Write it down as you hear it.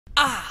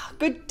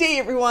Good day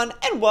everyone,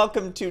 and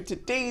welcome to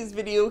today's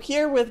video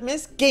here with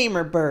Miss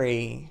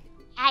Gamerbury.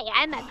 Hi,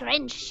 I'm a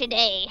Grinch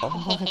today.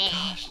 Oh my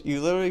gosh,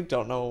 you literally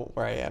don't know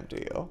where I am, do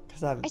you?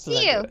 Because I'm I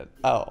see you.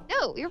 Oh.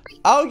 No, you're right.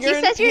 Oh, you're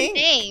in says pink.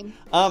 your name.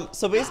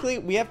 So basically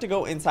we have to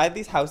go inside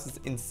these houses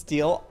and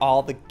steal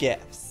all the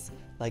gifts,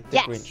 like the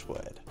Grinch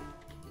would.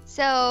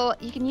 So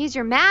you can use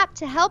your map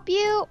to help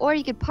you, or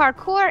you could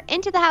parkour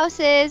into the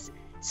houses.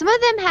 Some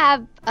of them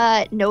have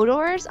no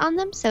doors on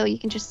them, so you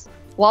can just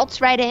waltz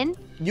right in.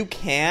 You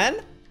can?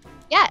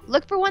 Yeah,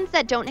 look for ones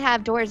that don't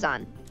have doors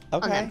on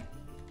them.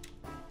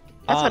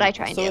 That's what I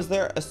try and do. So is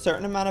there a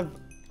certain amount of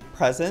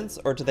presents,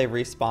 or do they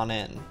respawn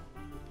in?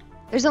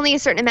 There's only a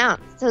certain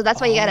amount, so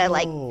that's why you gotta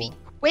like be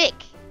quick.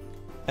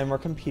 And we're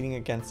competing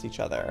against each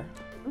other.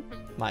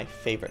 Mm-hmm. My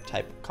favorite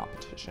type of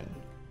competition.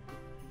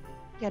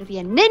 You gotta be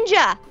a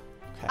ninja.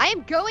 Okay. I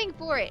am going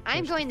for it. I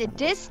am going the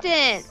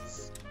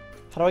distance.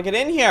 How do I get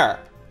in here?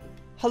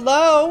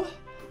 Hello?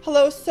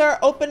 Hello, sir.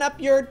 Open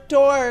up your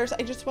doors.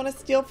 I just want to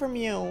steal from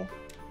you.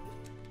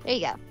 There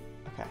you go.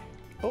 Okay.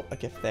 Oh, a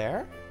gift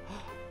there.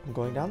 I'm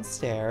going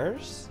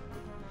downstairs.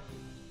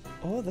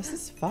 Oh, this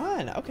is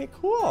fun. Okay,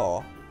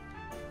 cool.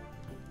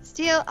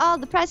 Steal all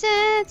the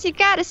presents. You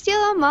gotta steal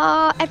them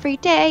all every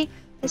day.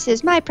 This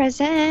is my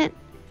present.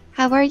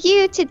 How are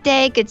you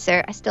today, good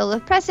sir? I stole a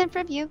present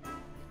from you.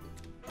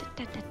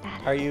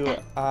 Are you,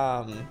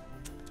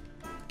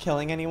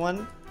 killing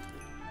anyone?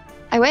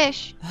 I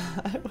wish.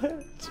 I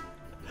wish.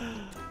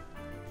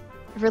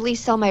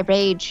 Release all my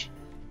rage.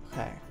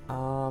 Okay.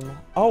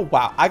 Oh,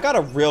 wow. I got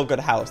a real good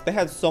house. They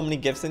had so many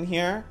gifts in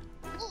here.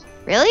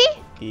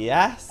 Really?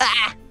 Yes.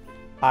 Ah.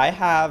 I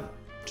have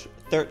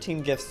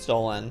 13 gifts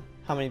stolen.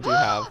 How many do you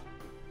have?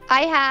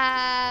 I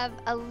have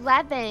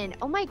 11.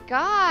 Oh my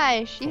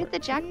gosh. You hit the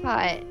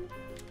jackpot.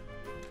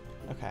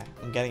 Okay,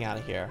 I'm getting out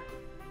of here.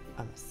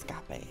 I'm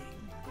escaping.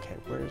 Okay,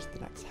 where's the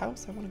next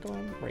house I want to go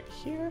in? Right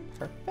here.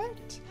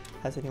 Perfect.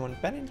 Has anyone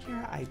been in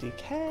here?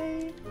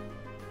 IDK.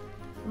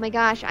 Oh my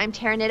gosh. I'm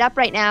tearing it up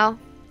right now.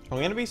 I'm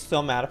going to be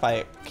so mad if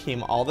I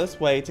came all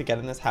this way to get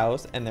in this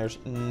house and there's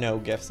no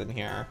gifts in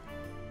here.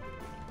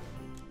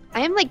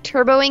 I am like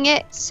turboing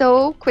it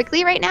so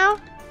quickly right now.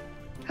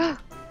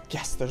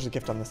 Yes, there's a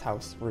gift on this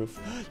house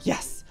roof.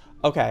 Yes.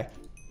 Okay.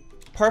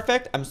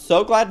 Perfect. I'm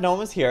so glad no one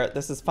was here.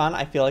 This is fun.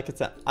 I feel like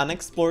it's an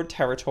unexplored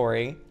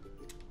territory.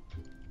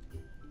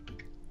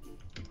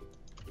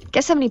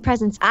 Guess how many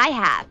presents I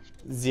have?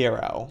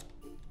 0.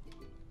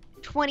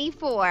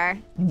 24.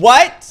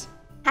 What?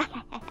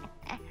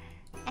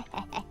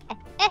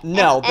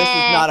 No, this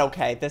is not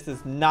okay. This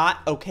is not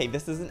okay.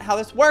 This isn't how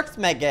this works,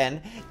 Megan.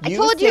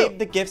 You saved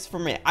the gifts for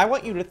me. I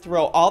want you to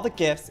throw all the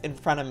gifts in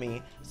front of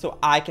me so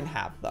I can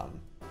have them.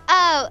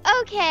 Oh,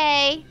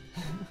 okay.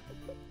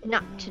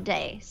 Not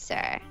today,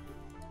 sir.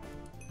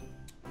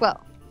 Well,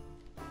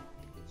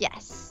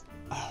 yes.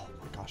 Oh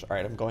my gosh. All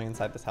right, I'm going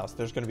inside this house.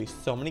 There's going to be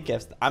so many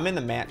gifts. I'm in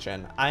the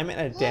mansion. I'm in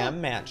a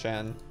damn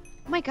mansion.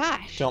 Oh my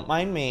gosh. Don't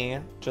mind me.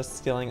 Just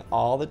stealing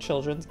all the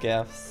children's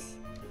gifts.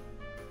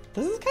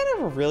 This is kind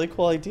of a really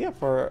cool idea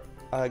for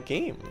a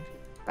game.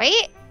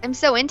 Right? I'm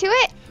so into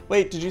it.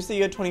 Wait, did you say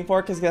you had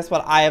 24? Because guess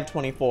what? I have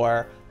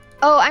 24.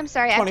 Oh, I'm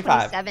sorry. 25.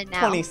 I have 27 now.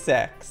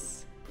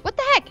 26. What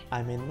the heck?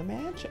 I'm in the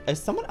mansion. Is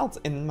someone else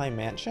in my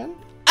mansion?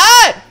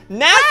 Ah!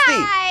 Nasty!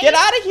 Hi! Get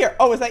out of here!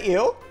 Oh, is that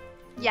you?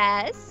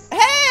 Yes.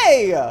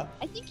 Hey! I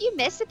think you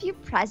missed a few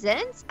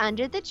presents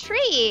under the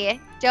tree.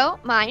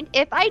 Don't mind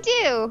if I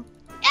do.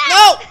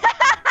 No!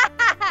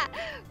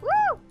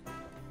 Woo!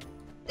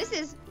 This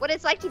is what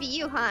it's like to be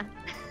you, huh?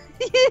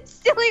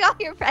 Stealing all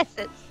your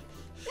presents.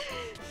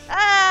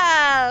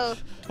 Oh!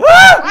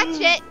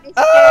 Watch it, mister.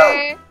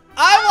 Oh!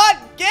 I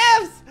want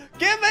gifts!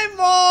 Give me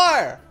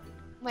more! Oh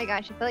my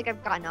gosh, I feel like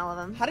I've gotten all of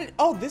them. How did...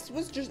 Oh, this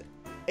was just...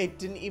 It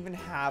didn't even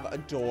have a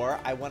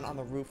door. I went on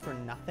the roof for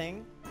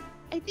nothing.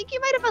 I think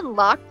you might have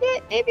unlocked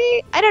it,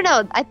 maybe? I don't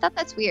know. I thought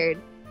that's weird.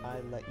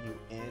 I let you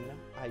in.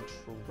 I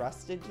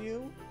trusted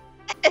you.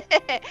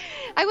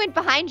 I went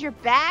behind your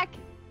back.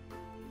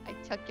 I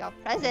took your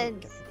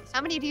presents. How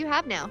many do you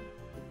have now?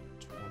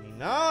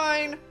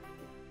 29.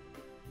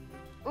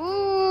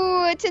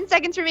 Ooh, 10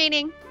 seconds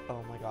remaining.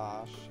 Oh my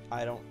gosh.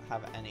 I don't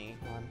have any.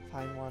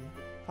 Find one.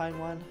 Find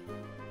one.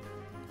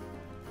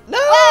 No!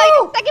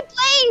 Whoa, second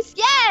place!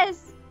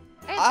 Yes!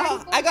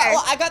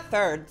 I got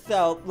third,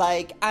 so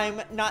like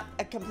I'm not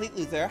a complete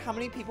loser. How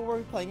many people were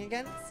we playing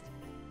against?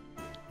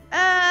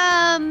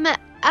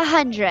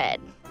 100.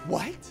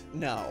 What?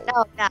 No.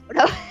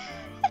 No.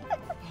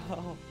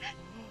 Oh,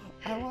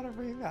 I want a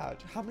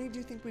rematch. How many do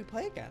you think we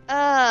play against?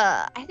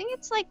 I think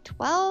it's like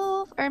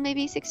 12 or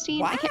maybe 16.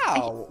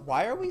 Wow.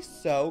 Why are we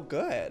so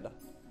good?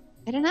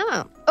 I don't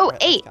know. Oh,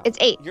 right, 8. It's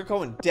 8. You're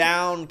going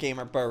down,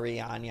 Gamerbury,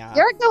 Anya.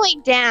 You're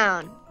going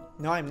down.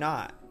 No, I'm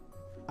not.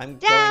 I'm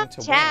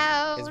downtown. Going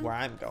to win is where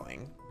I'm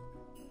going.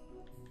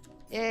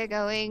 You're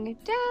going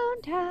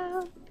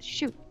downtown.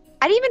 Shoot.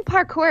 I didn't even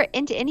parkour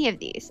into any of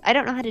these. I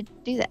don't know how to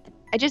do that.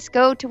 I just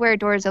go to where a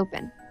door is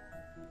open.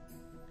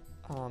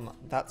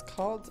 That's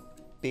called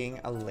being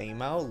a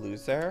lame-o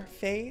loser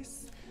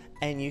face.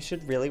 And you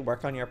should really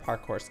work on your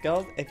parkour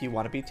skills if you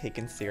want to be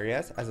taken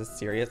serious as a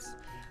serious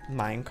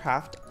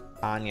Minecraft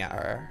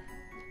Anya-er.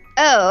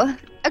 Oh,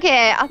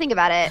 okay, I'll think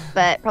about it,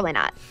 but probably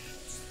not.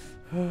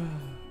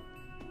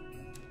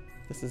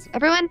 This is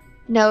Everyone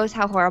knows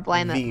how horrible I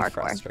am at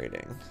parkour.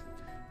 Frustrating.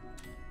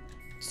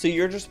 So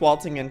you're just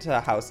waltzing into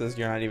houses,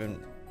 you're not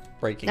even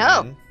breaking in? No,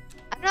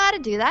 I don't know how to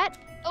do that.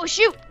 Oh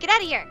shoot, get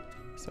out of here.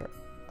 Sorry.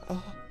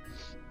 Oh.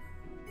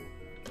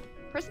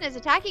 Person is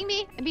attacking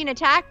me. I'm being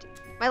attacked.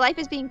 My life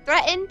is being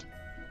threatened.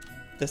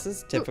 This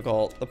is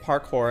difficult. The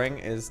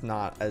parkouring is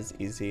not as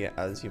easy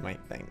as you might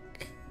think.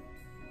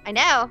 I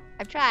know.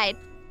 I've tried.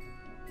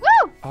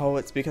 Woo! Oh,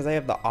 it's because I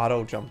have the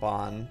auto jump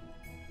on.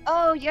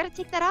 Oh, you gotta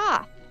take that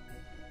off.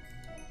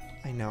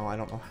 I know. I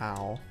don't know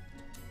how.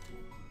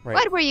 Right.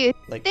 What were you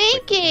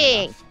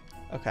thinking?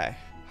 Okay.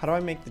 How do I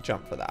make the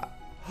jump for that?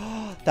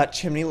 That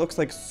chimney looks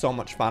like so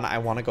much fun. I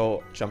want to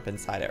go jump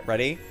inside it.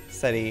 Ready?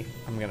 Steady.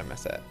 I'm going to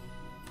miss it.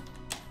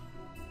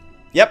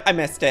 Yep, I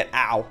missed it.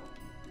 Ow.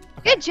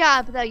 Okay. Good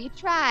job, though. You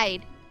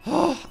tried.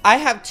 I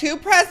have 2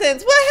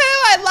 presents.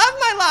 Woohoo! I love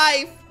my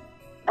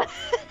life.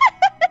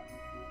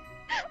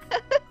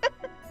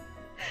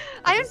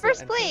 I'm in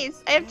first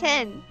place. I have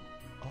 10.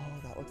 Oh,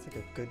 that looks like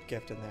a good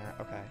gift in there.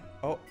 Okay.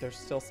 Oh, there's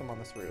still some on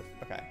this roof.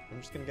 Okay.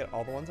 I'm just going to get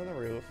all the ones on the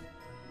roof.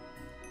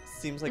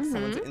 Seems like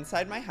someone's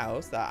inside my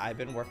house that I've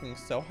been working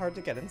so hard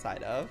to get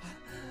inside of.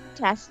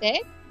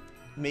 Fantastic.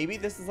 Maybe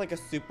this is like a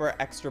super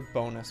extra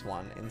bonus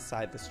one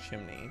inside this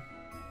chimney.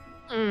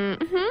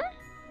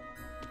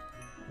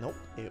 Nope,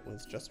 it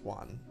was just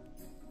one.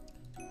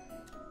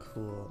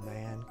 Cool,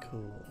 man,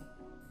 cool.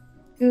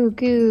 Goo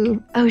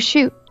goo. Oh,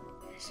 shoot.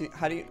 So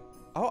how do you...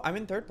 Oh, I'm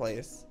in 3rd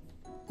place.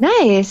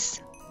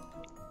 Nice.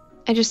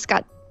 I just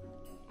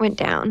went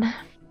down.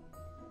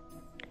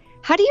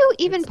 How do you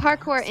even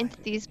parkour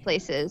into these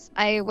places?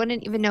 I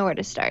wouldn't even know where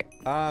to start.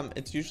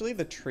 It's usually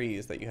the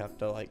trees that you have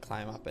to like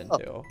climb up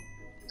into. Oh.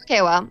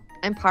 Okay, well,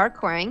 I'm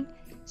parkouring.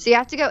 So you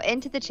have to go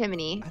into the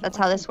chimney. That's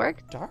how this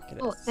works. Dark it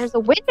is. Oh, there's a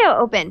window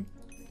open.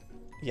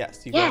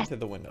 Yes, you go into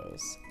the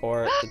windows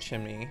or the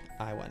chimney.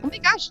 I went. Oh my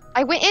gosh,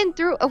 I went in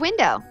through a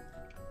window.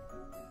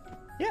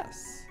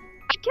 Yes.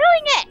 I'm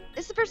killing it.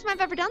 This is the first time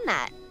I've ever done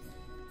that.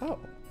 Oh.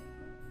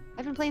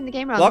 I've been playing the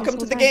game wrong. Welcome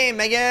to the game,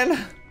 Megan.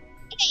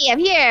 Hey, I'm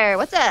here.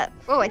 What's up?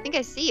 Oh, I think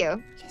I see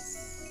you.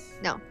 Yes.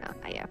 No,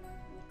 not you.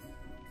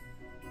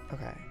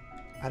 Okay.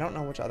 I don't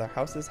know which other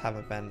houses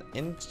haven't been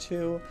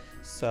into,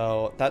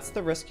 so that's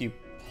the risk you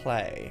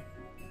play.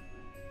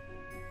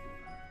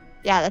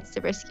 Yeah, that's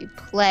the risk you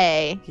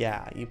play.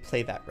 Yeah, you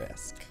play that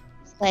risk.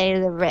 Play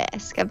the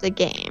risk of the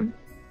game.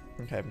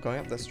 Okay, I'm going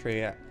up this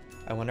tree.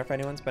 I wonder if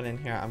anyone's been in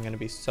here. I'm going to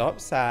be so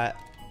upset.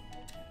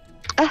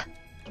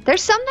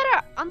 There's some that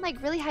are on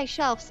like really high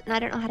shelves, and I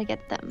don't know how to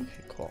get them.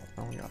 Okay, cool.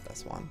 I only got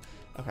this one.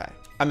 Okay.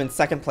 I'm in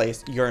 2nd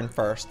place. You're in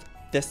 1st.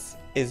 This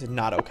is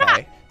not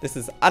okay. This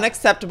is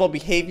unacceptable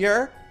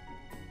behavior.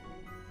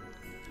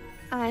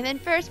 I'm in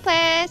 1st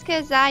place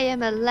because I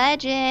am a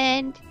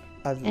legend.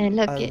 And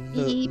look at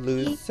me.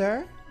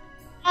 Loser?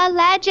 A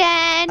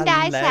legend,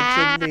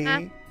 I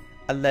say.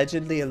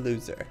 Allegedly a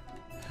loser.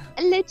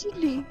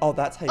 Allegedly. Oh,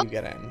 that's how you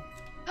get in.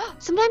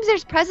 Sometimes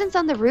there's presents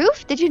on the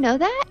roof. Did you know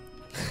that?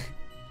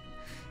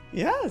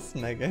 Yes,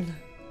 Megan.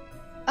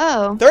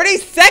 Oh. 30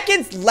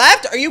 seconds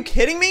left? Are you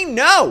kidding me?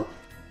 No.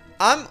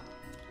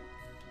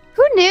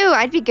 Who knew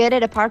I'd be good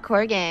at a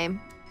parkour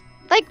game?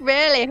 Like,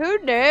 really, who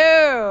knew?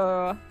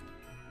 I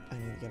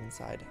need to get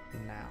inside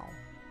now.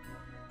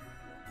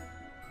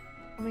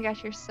 Oh my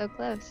gosh, you're so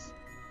close.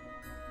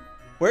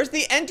 Where's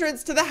the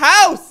entrance to the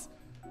house?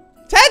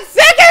 10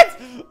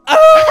 seconds!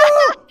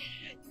 Oh!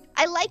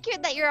 I like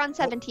that you're on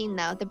 17,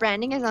 though. The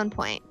branding is on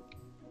point.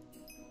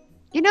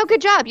 You know,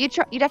 good job. You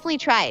definitely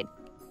tried.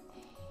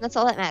 That's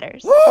all that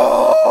matters.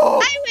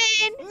 I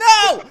win!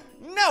 No!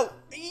 No!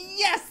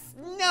 Yes!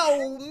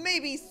 No!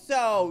 Maybe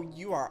so.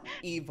 You are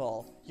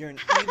evil. You're an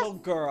evil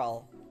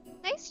girl.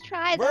 Nice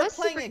try. We're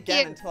playing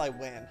again until I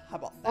win. How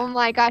about that? Oh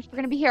my gosh, we're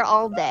going to be here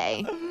all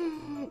day.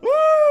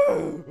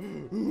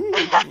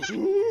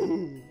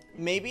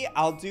 Maybe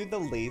I'll do the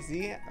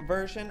lazy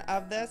version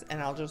of this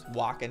and I'll just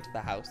walk into the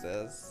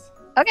houses.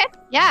 Okay.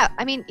 Yeah.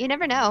 I mean, you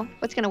never know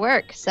what's going to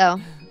work. So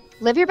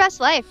live your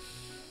best life.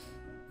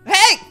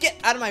 Hey, get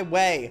out of my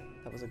way.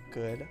 That was a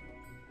good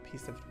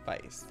piece of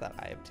advice that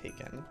I have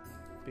taken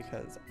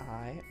because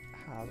I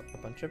have a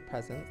bunch of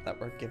presents that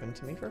were given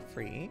to me for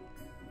free.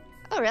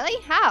 Oh,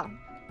 really? How?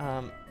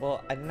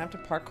 Well, I didn't have to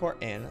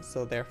parkour in,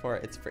 so therefore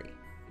it's free.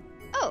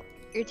 Oh,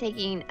 you're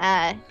taking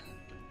a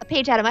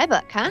page out of my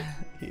book, huh?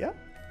 Yep.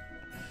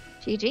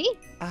 GG.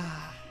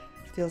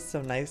 It feels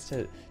so nice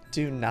to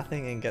do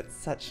nothing and get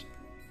such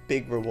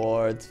big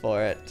rewards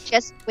for it.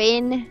 Just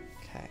win.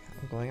 Okay,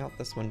 I'm going out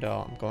this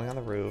window. I'm going on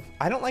the roof.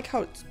 I don't like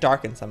how it's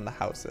dark in some of the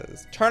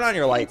houses. Turn on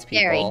your lights,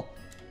 people.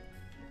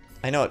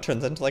 I know, it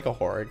turns into like a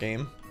horror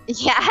game.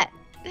 Yeah.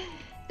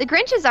 The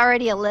Grinch is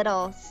already a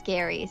little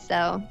scary,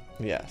 so...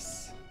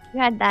 Yes. You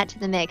add that to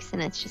the mix,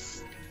 and it's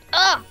just...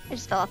 Oh! I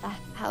just fell off the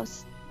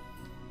house.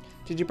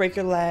 Did you break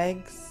your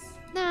legs?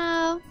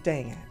 No.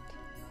 Dang it.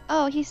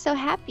 Oh, he's so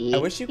happy. I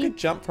wish you could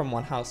jump from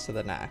one house to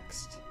the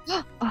next.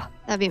 Oh,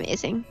 that'd be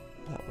amazing.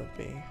 That would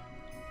be.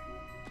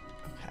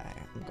 Okay,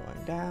 I'm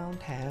going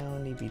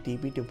downtown. Eeby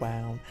deeby de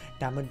wow.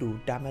 Dama do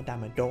dama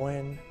dama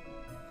doin.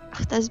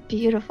 Oh, that's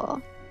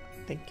beautiful.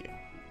 Thank you.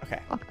 Okay.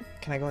 Welcome.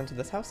 Can I go into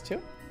this house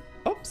too?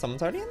 Oh,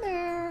 someone's already in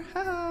there.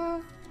 Haha.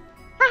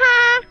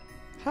 Haha.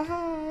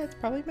 Haha. It's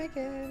probably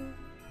Megan.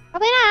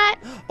 Probably not.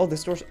 Oh,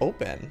 this door's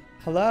open.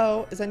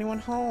 Hello? Is anyone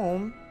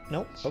home?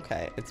 Nope.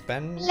 Okay. It's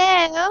been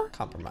Hello.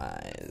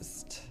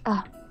 compromised.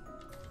 Oh.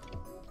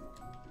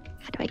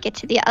 How do I get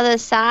to the other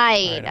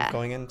side? Alright, I'm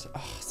going into.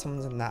 Oh,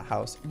 someone's in that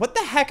house. What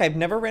the heck? I've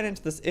never ran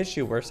into this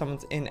issue where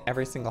someone's in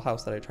every single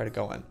house that I try to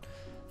go in.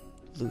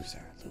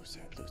 Loser,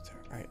 loser, loser.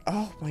 Alright.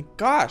 Oh my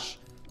gosh.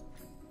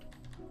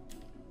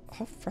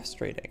 How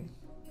frustrating.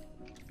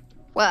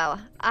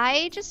 Well,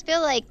 I just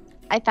feel like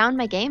I found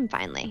my game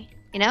finally.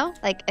 You know?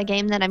 Like a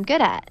game that I'm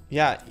good at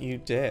Yeah, you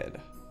did.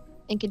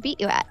 and could beat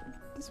you at.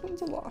 This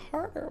one's a lot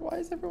harder. Why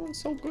is everyone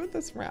so good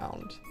this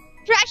round?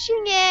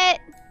 Crushing it!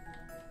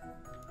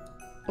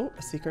 Oh,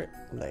 a secret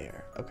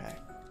layer. Okay.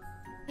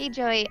 Hey,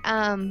 Joey.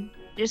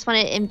 Just want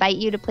to invite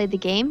you to play the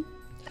game.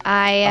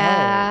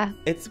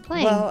 It's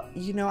playing. well,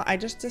 you know, I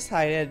just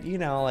decided, you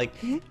know, like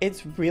Mhm.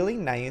 it's really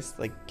nice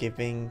like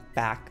giving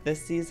back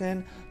this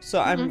season.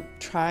 So I'm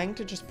trying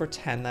to just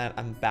pretend that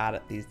I'm bad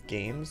at these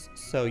games.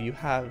 So you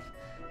have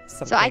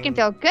something. So I can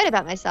feel good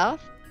about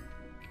myself.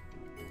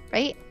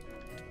 Right?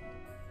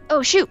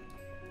 Oh, shoot.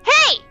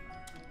 Hey!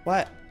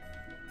 What?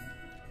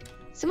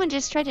 Someone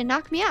just tried to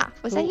knock me off.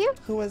 Was that you?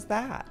 Who was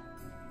that?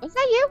 Was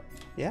that you?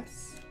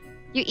 Yes.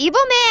 You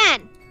evil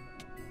man!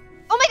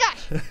 Oh my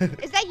gosh!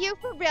 Is that you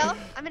for real?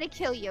 I'm gonna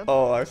kill you.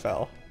 Oh, I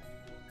fell.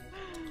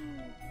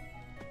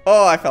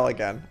 Oh, I fell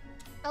again.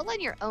 Fell on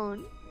your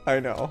own. I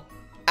know.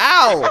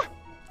 Ow!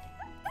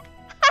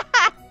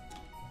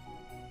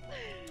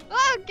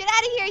 Oh, get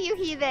out of here, you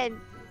heathen!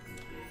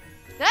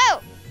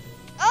 No!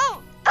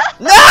 Oh!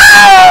 No!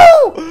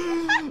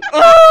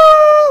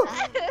 Oh!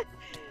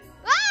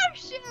 Oh,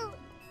 shoot!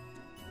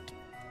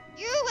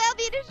 You will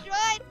be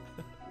destroyed!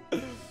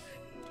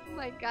 Oh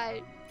my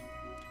god.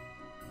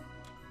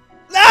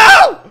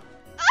 No!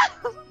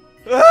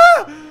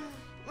 Ah!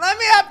 Let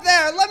me up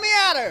there! Let me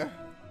at her!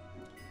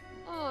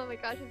 Oh my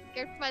gosh, I'm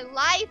scared for my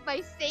life,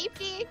 my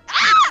safety.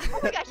 Ah! Oh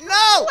my gosh. No!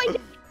 Oh, I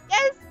did-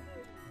 yes!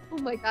 Oh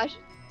my gosh.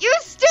 You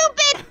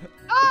stupid!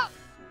 Oh!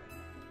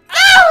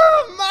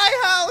 Ah!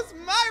 My house!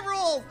 My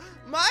rules!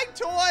 My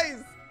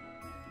toys!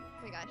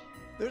 Oh my gosh.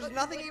 There's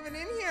nothing even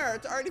in here.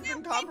 It's already been You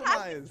went past the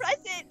compromised.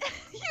 present.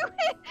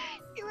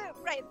 you went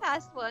right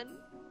past one.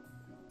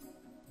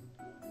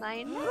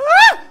 Mine.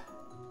 Ah!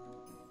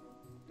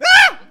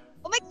 Ah!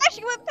 Oh my gosh,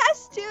 you went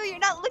past two. You're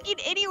not looking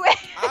anywhere.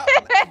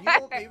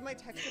 Maybe my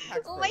texture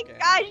pack's Oh my broken.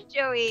 gosh,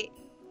 Joey.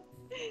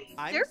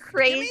 You're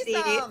crazy.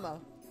 Give me some.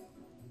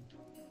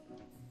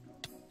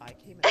 I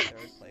came in third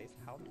place.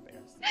 How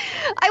embarrassing.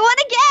 I won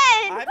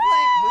again. I'm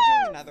playing.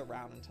 We're doing another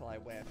round until I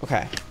win.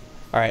 Okay.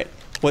 All right.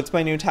 What's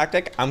my new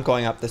tactic? I'm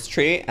going up this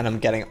tree and I'm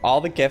getting all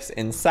the gifts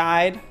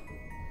inside.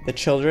 The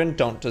children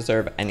don't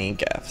deserve any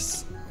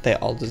gifts. They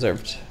all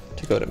deserved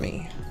to go to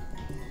me.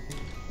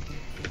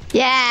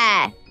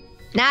 Yeah.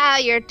 Now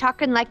you're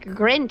talking like a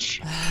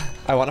Grinch.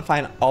 I want to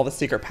find all the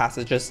secret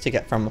passages to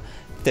get from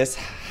this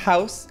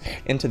house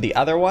into the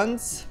other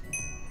ones.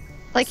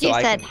 Like So you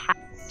I said. can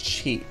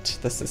cheat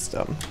the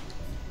system.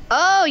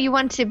 Oh, you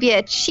want to be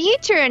a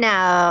cheater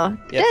now,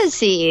 Yes. does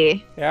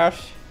he?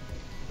 Yes.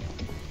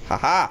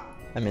 Haha.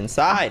 I'm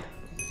inside.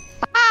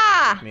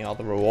 Ah! Give me all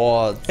the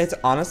rewards. It's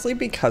honestly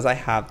because I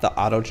have the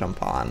auto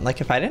jump on.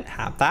 Like if I didn't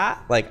have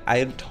that, like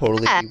I'd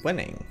totally Yeah. be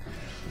winning.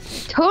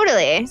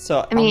 Totally.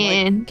 So I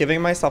mean- I'm like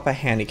giving myself a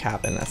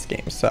handicap in this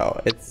game.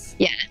 So it's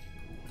Yeah.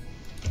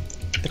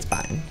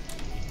 fine.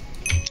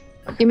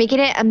 You're making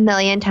it a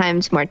million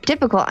times more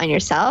difficult on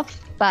yourself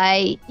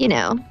by, you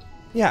know,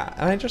 Yeah,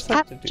 and I just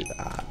like to do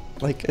that.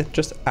 Like it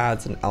just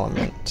adds an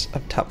element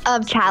of toughness.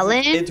 of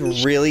challenge. It's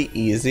really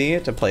easy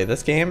to play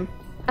this game.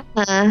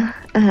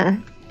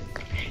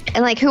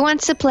 And like, who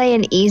wants to play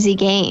an easy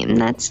game?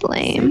 That's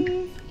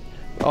lame.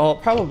 Oh,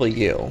 probably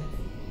you.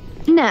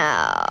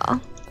 No.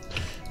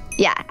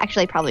 Yeah,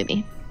 actually, probably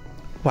me.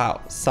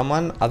 Wow,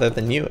 someone other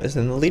than you is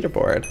in the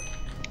leaderboard.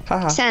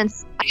 Haha.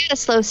 Sense. I got a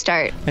slow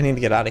start. I need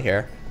to get out of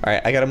here. All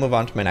right, I gotta move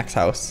on to my next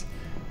house.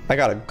 I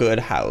got a good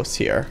house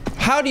here.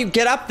 How do you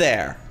get up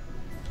there?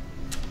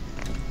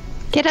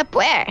 Get up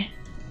where?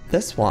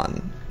 This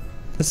one.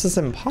 This is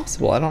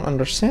impossible. I don't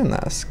understand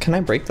this. Can I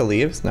break the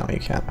leaves? No, you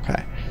can't.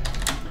 Okay.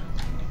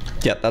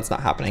 Yep, that's not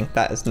happening.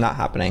 That is not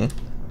happening.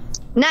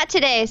 Not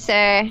today,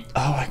 sir.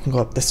 Oh, I can go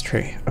up this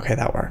tree. Okay,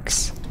 that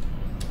works.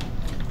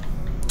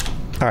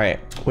 All right,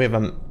 we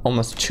have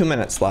almost 2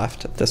 minutes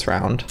left this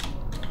round.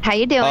 How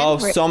you doing? Oh,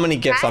 We're- so many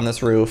gifts on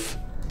this roof.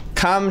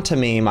 Come to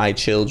me, my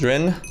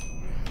children.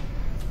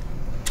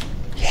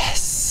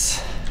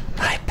 Yes,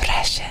 my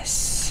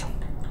precious.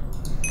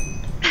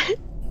 I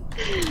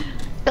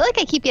feel like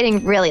I keep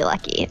getting really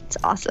lucky. It's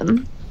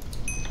awesome.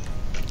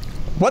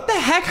 What the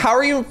heck? How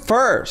are you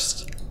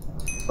first?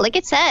 Like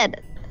it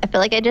said, I feel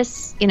like I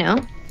just,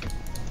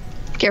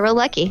 get real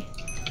lucky.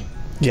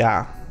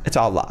 Yeah, it's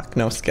all luck,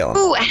 no skill.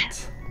 Ooh.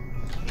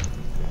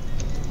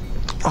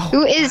 Oh,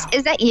 Ooh, is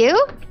that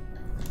you?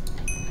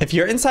 if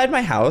you're inside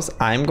my house,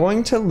 I'm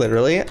going to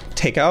literally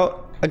take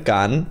out a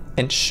gun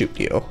and shoot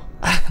you.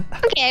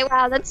 Okay,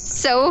 wow, that's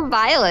so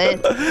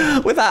violent.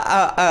 With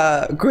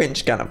a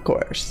Grinch gun, of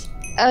course.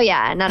 Oh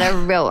yeah, not a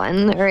real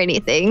one or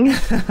anything.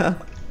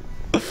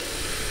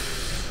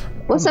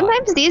 Well,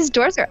 sometimes these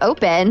doors are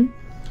open.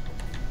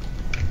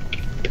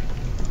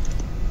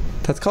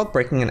 That's called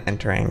breaking and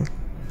entering.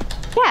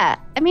 Yeah,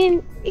 I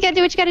mean, you gotta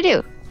do what you gotta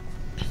do.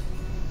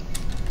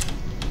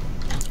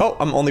 Oh,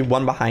 I'm only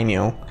one behind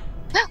you.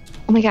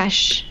 Oh my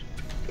gosh.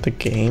 The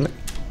game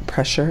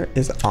pressure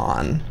is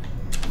on.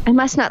 I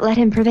must not let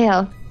him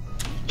prevail.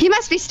 He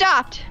must be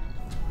stopped.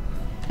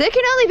 There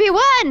can only be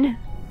one.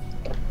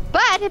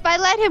 But if I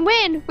let him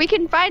win, we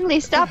can finally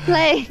stop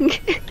playing.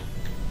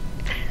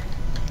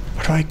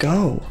 Where do I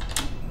go?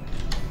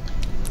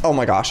 Oh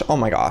my gosh, oh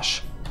my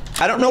gosh.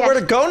 I don't know where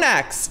to go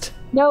next.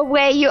 No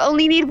way, you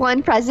only need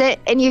one present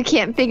and you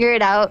can't figure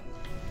it out.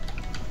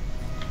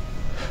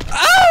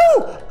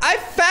 Oh! I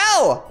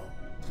fell!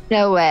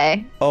 No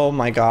way. Oh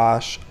my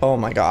gosh, oh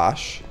my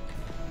gosh.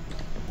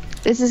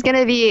 This is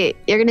gonna be,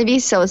 you're gonna be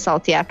so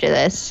salty after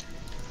this.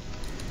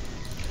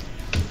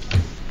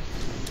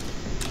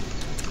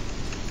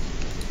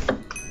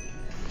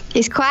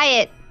 He's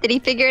quiet. Did he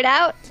figure it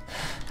out?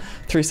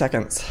 3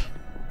 seconds.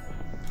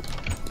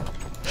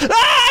 Ah,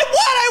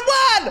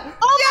 I won!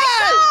 Oh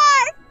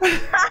Yes!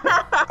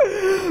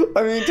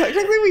 I mean,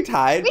 technically we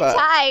tied.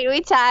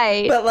 We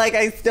tied. But like,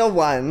 I still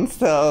won,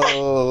 so.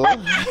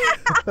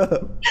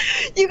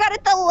 You got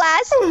it the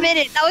last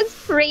minute. That was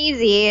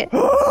crazy.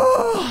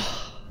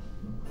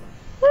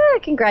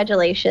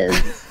 Congratulations.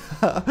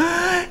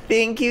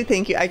 Thank you,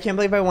 thank you. I can't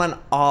believe I won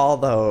all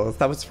those.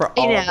 That was for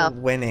all the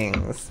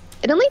winnings.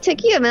 It only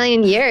took you a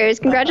million years.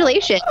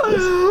 Congratulations.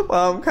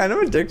 Well, I'm kind of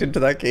addicted to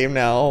that game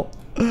now.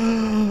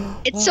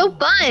 It's so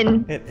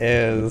fun. It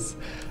is.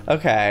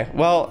 Okay,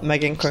 well,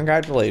 Megan,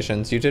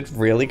 congratulations. You did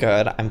really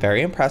good. I'm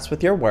very impressed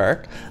with your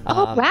work.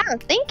 Oh, wow.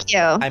 Thank you.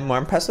 I'm more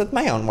impressed with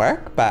my own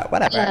work, but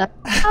whatever.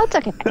 Oh, it's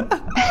okay.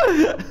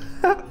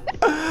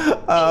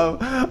 All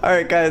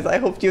right, guys, I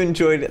hope you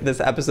enjoyed this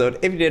episode.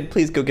 If you did,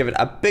 please go give it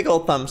a big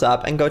old thumbs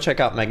up and go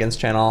check out Megan's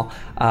channel.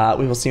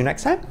 We will see you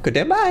next time. Good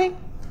day, bye.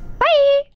 Bye.